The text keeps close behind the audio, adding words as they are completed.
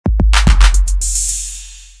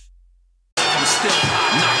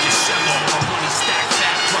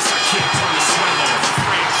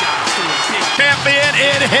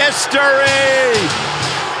in history.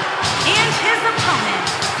 And his opponent,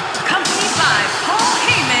 accompanied by Paul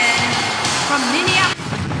Heyman from Minneapolis.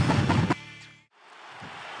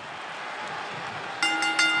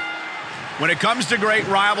 When it comes to great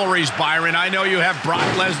rivalries, Byron, I know you have Brock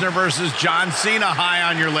Lesnar versus John Cena high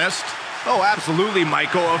on your list. Oh, absolutely,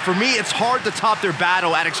 Michael. For me, it's hard to top their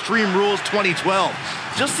battle at Extreme Rules 2012.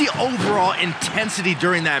 Just the overall intensity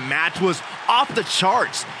during that match was off the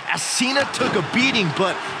charts, as Cena took a beating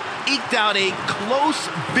but eked out a close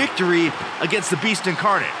victory against the Beast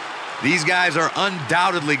Incarnate. These guys are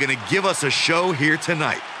undoubtedly going to give us a show here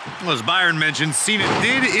tonight. Well, as Byron mentioned, Cena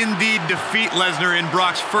did indeed defeat Lesnar in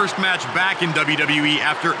Brock's first match back in WWE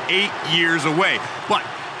after 8 years away. But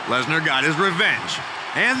Lesnar got his revenge,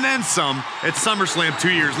 and then some, at SummerSlam 2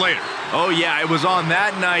 years later. Oh yeah, it was on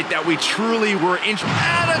that night that we truly were in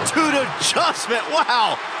attitude adjustment.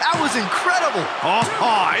 Wow, that was incredible. Oh,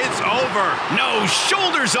 it's over. No,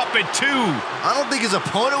 shoulders up at 2. I don't think his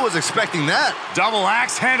opponent was expecting that. Double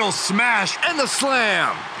axe handle smash. And the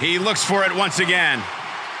slam. He looks for it once again.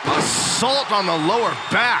 Assault on the lower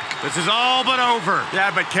back. This is all but over.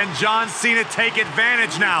 Yeah, but can John Cena take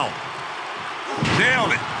advantage now?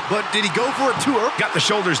 Nailed it. But did he go for it too early? Got the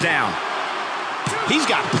shoulders down. He's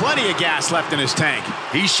got plenty of gas left in his tank.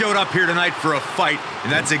 He showed up here tonight for a fight,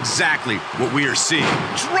 and that's exactly what we are seeing.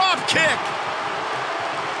 Drop kick.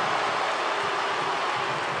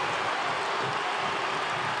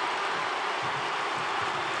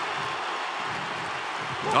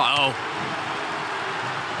 Uh-oh.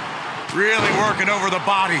 Really working over the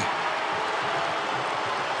body.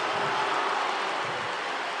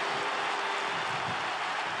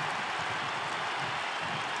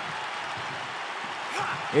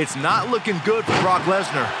 It's not looking good for Brock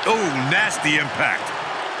Lesnar. Oh, nasty impact.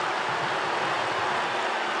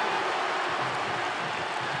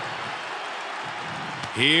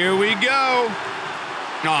 Here we go.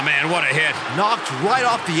 Oh, man, what a hit. Knocked right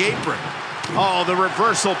off the apron. Oh, the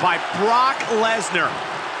reversal by Brock Lesnar.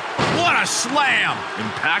 What a slam.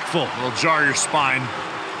 Impactful. It'll jar your spine.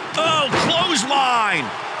 Oh, clothesline.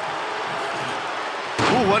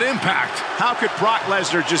 Ooh, what impact. How could Brock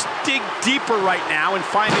Lesnar just dig deeper right now and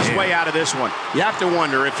find his way out of this one? You have to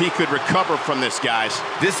wonder if he could recover from this, guys.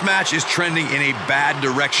 This match is trending in a bad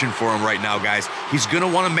direction for him right now, guys. He's going to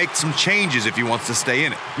want to make some changes if he wants to stay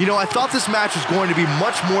in it. You know, I thought this match was going to be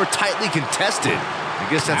much more tightly contested. I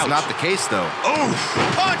guess that's not the case, though. Oof!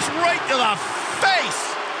 Punch right to the face!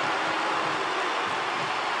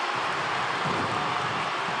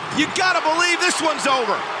 You gotta believe this one's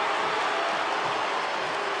over.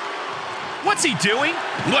 What's he doing?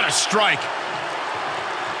 What a strike.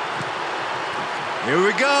 Here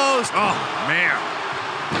we go. Oh, man.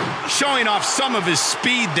 Showing off some of his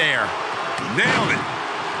speed there. Nailed it.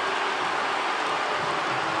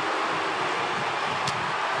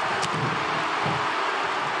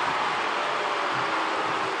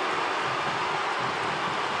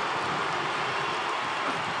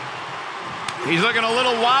 He's looking a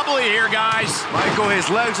little wobbly here, guys. Michael, his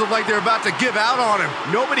legs look like they're about to give out on him.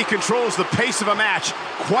 Nobody controls the pace of a match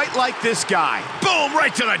quite like this guy. Boom,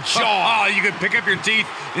 right to the jaw. Oh, you could pick up your teeth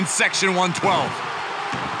in section 112.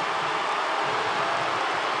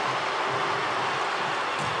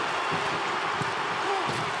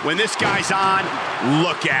 When this guy's on,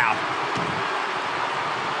 look out.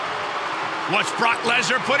 What's Brock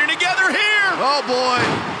Lesnar putting together here? Oh,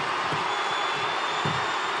 boy.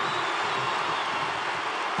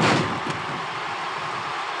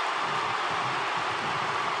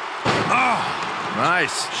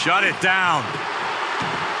 Nice. Shut it down.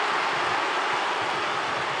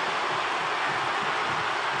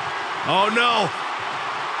 Oh, no.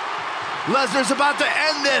 Lesnar's about to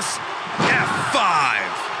end this. F5.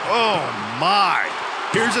 Oh, my.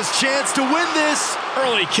 Here's his chance to win this.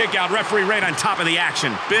 Early kick out, referee right on top of the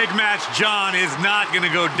action. Big match John is not going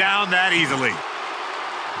to go down that easily.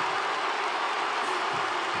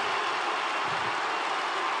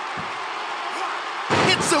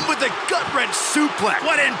 Hits him with a gut-wrench suplex.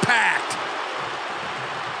 What impact!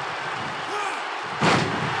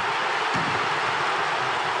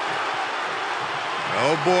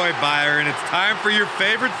 Oh boy, Byron, it's time for your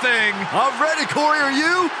favorite thing. I'm ready, Corey. Are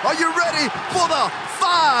you? Are you ready for the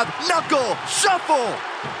 5-knuckle shuffle?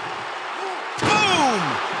 Boom!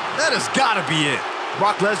 That has got to be it.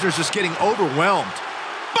 Brock Lesnar's just getting overwhelmed.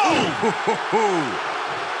 Boom!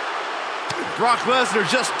 Brock Lesnar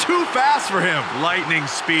just too fast for him. Lightning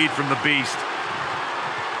speed from the Beast.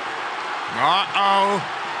 Uh-oh.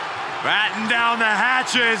 Batten down the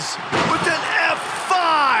hatches. With an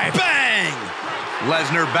F5. Bang!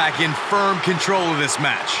 Lesnar back in firm control of this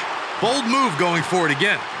match. Bold move going for it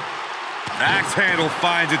again. Axe handle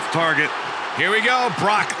finds its target. Here we go.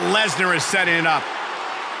 Brock Lesnar is setting it up.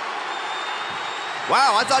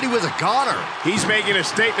 Wow, I thought he was a goner. He's making a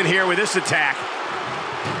statement here with this attack.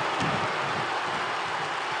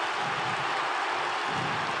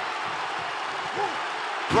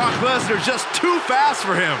 Brock Lesnar just too fast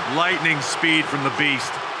for him. Lightning speed from the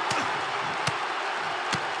Beast.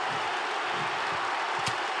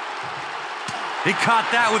 He caught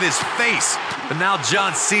that with his face, but now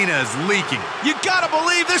John Cena is leaking. You gotta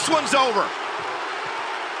believe this one's over.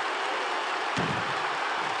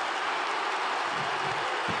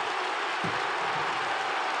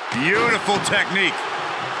 Beautiful technique.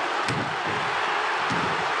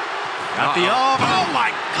 Got the arm. Oh my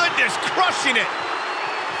goodness, crushing it.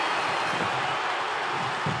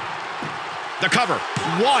 The cover.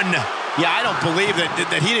 One. Yeah, I don't believe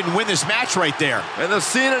that he didn't win this match right there. And the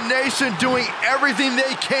Cena Nation doing everything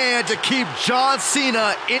they can to keep John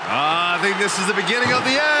Cena in. I think this is the beginning of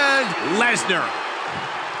the end. Lesnar.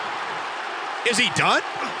 Is he done?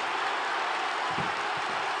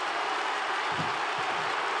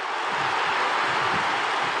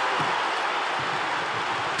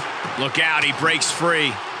 Look out, he breaks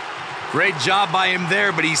free. Great job by him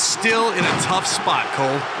there, but he's still in a tough spot,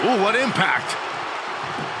 Cole. Ooh, what impact.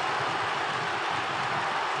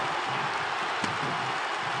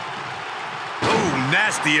 Oh,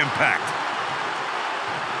 nasty impact.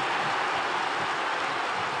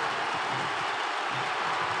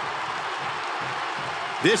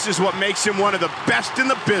 This is what makes him one of the best in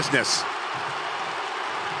the business.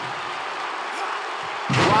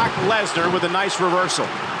 Brock Lesnar with a nice reversal.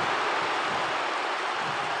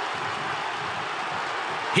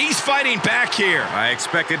 He's fighting back here. I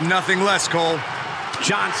expected nothing less, Cole.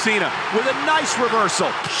 John Cena with a nice reversal.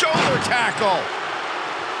 Shoulder tackle.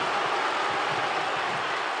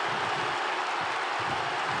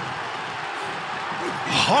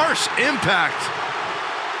 Harsh impact.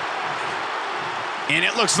 And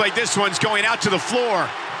it looks like this one's going out to the floor.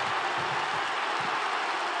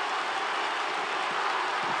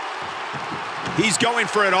 He's going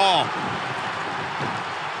for it all.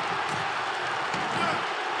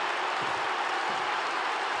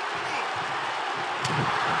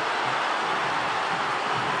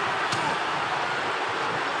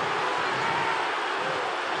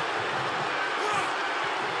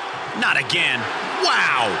 Not again.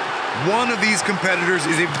 Wow. One of these competitors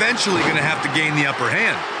is eventually going to have to gain the upper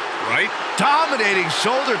hand, right? Dominating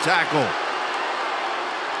shoulder tackle.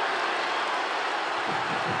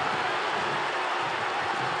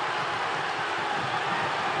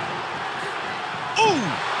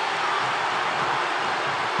 Ooh.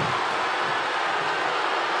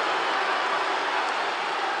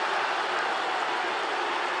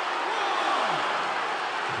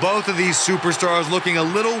 Both of these superstars looking a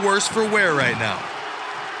little worse for wear right now.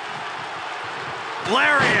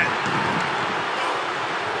 Lariat.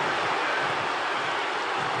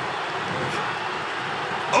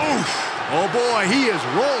 Oof. Oh boy, he is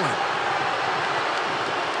rolling.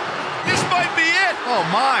 This might be it. Oh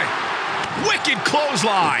my. Wicked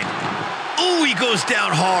clothesline. Ooh, he goes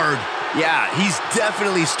down hard. Yeah, he's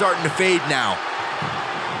definitely starting to fade now.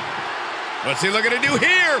 What's he looking to do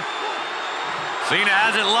here? Cena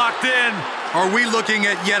has it locked in. Are we looking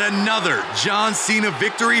at yet another John Cena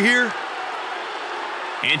victory here?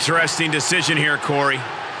 Interesting decision here, Corey.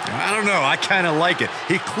 I don't know. I kind of like it.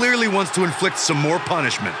 He clearly wants to inflict some more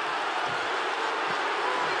punishment.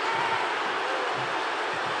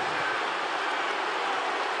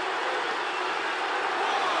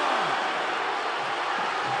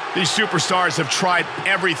 These superstars have tried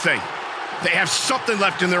everything. They have something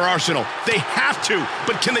left in their arsenal. They have to,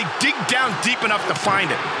 but can they dig down deep enough to find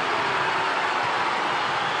it?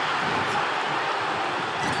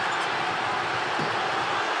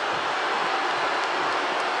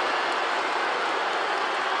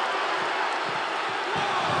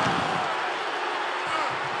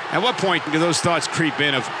 At what point do those thoughts creep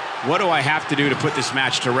in of, what do I have to do to put this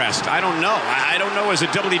match to rest? I don't know. I don't know as a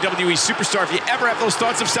WWE superstar if you ever have those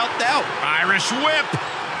thoughts of self-doubt. Irish whip.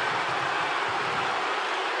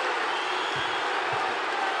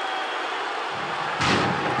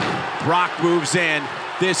 Brock moves in.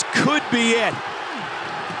 This could be it.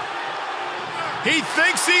 He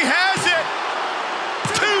thinks he has it.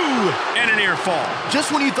 2 and a near fall.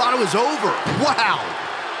 Just when you thought it was over. Wow.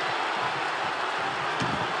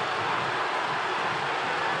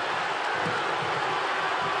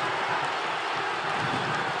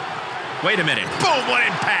 Wait a minute. Boom, what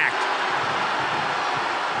impact.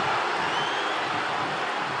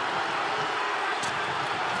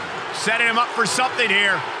 Setting him up for something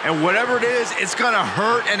here. And whatever it is, it's going to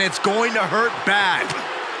hurt, and it's going to hurt bad.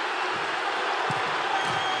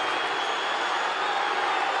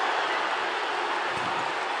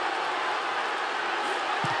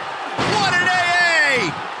 What an AA!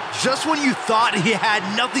 Just when you thought he had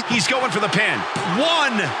nothing. He's going for the pin. 1,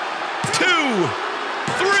 2,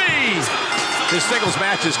 3. This singles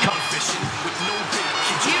match is coming.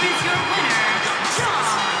 Here is your winner,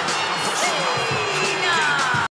 John